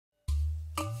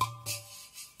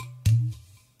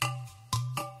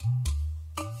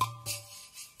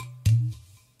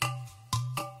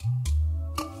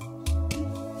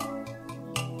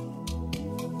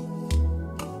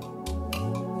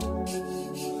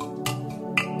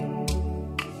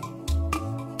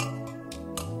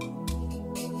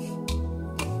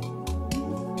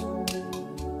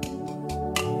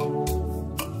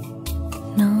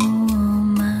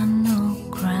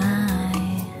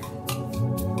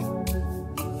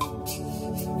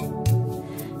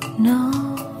No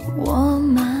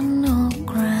woman, no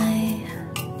cry.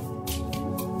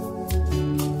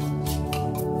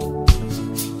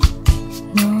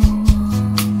 No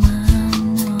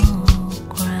woman, no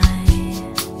cry.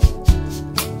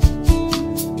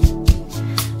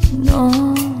 No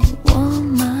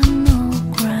woman, no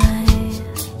cry.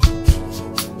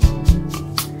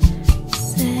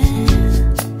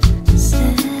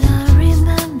 Said I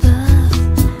remember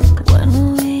when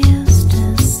we used to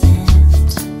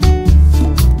sit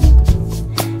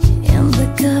in the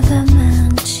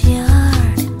government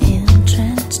yard in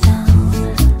Trenchtown,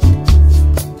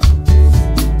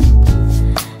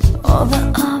 over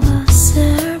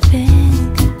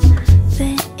serving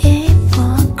the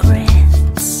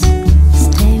hypocrites.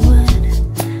 Stay would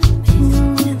mingle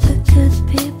with the good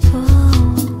people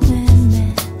we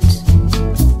met.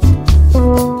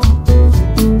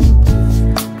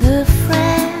 Good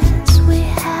friends we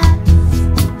had,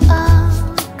 oh,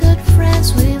 good friends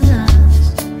we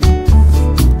lost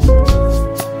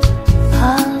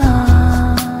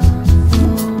along the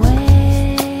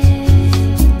way.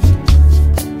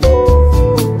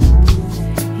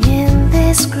 In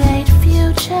this great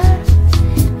future,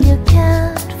 you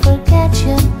can't forget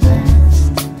your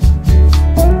past.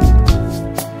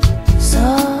 So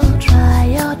dry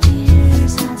your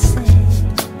tears, I say.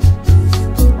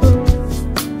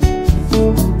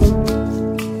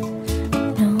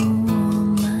 No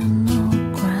woman, no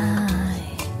cry.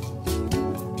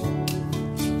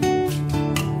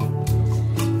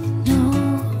 No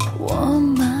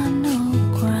woman, no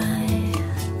cry.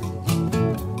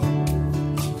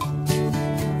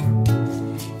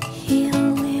 Here,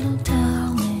 little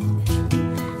darling,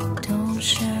 don't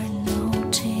shed no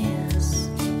tears.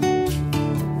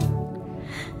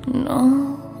 No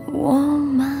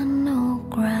woman, no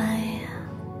cry.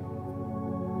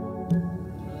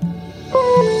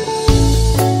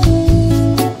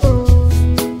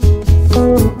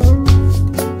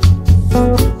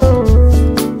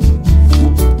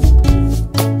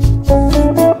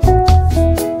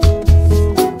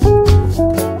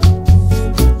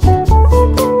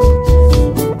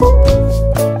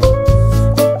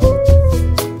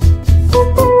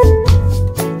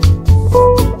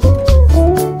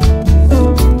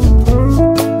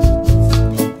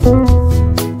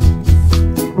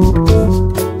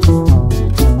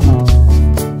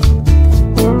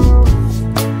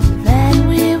 Then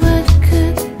we would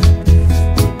cook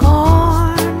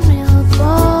cornmeal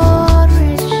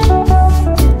porridge,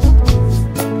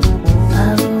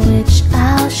 of which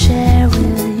I'll share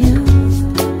with you.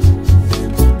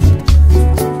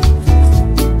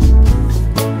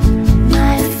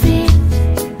 My feet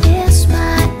is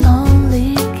my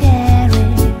only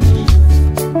carriage,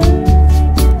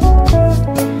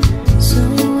 so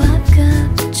I've got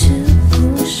to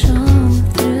push on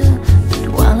through. But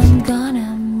while I'm gone,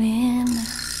 I'm in.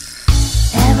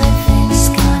 Everything's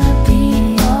gonna be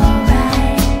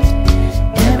alright.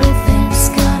 Everything's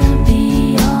gonna be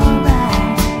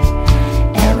alright.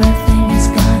 Everything is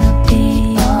gonna be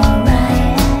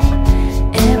alright.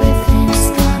 Everything's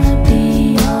gonna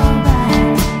be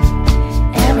alright.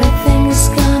 Everything's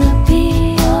gonna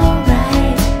be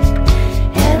alright.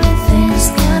 Everything's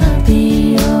gonna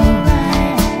be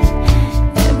alright.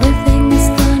 Everything's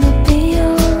gonna be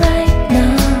alright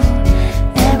now.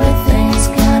 Everything's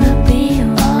gonna be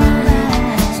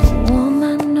alright. So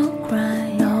woman, no cry.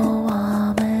 No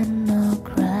woman, no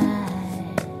cry.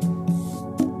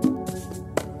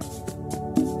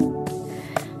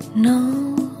 No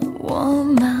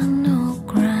woman, no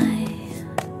cry.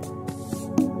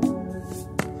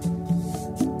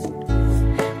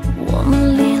 Woman,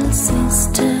 little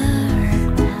sister,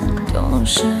 don't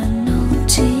shed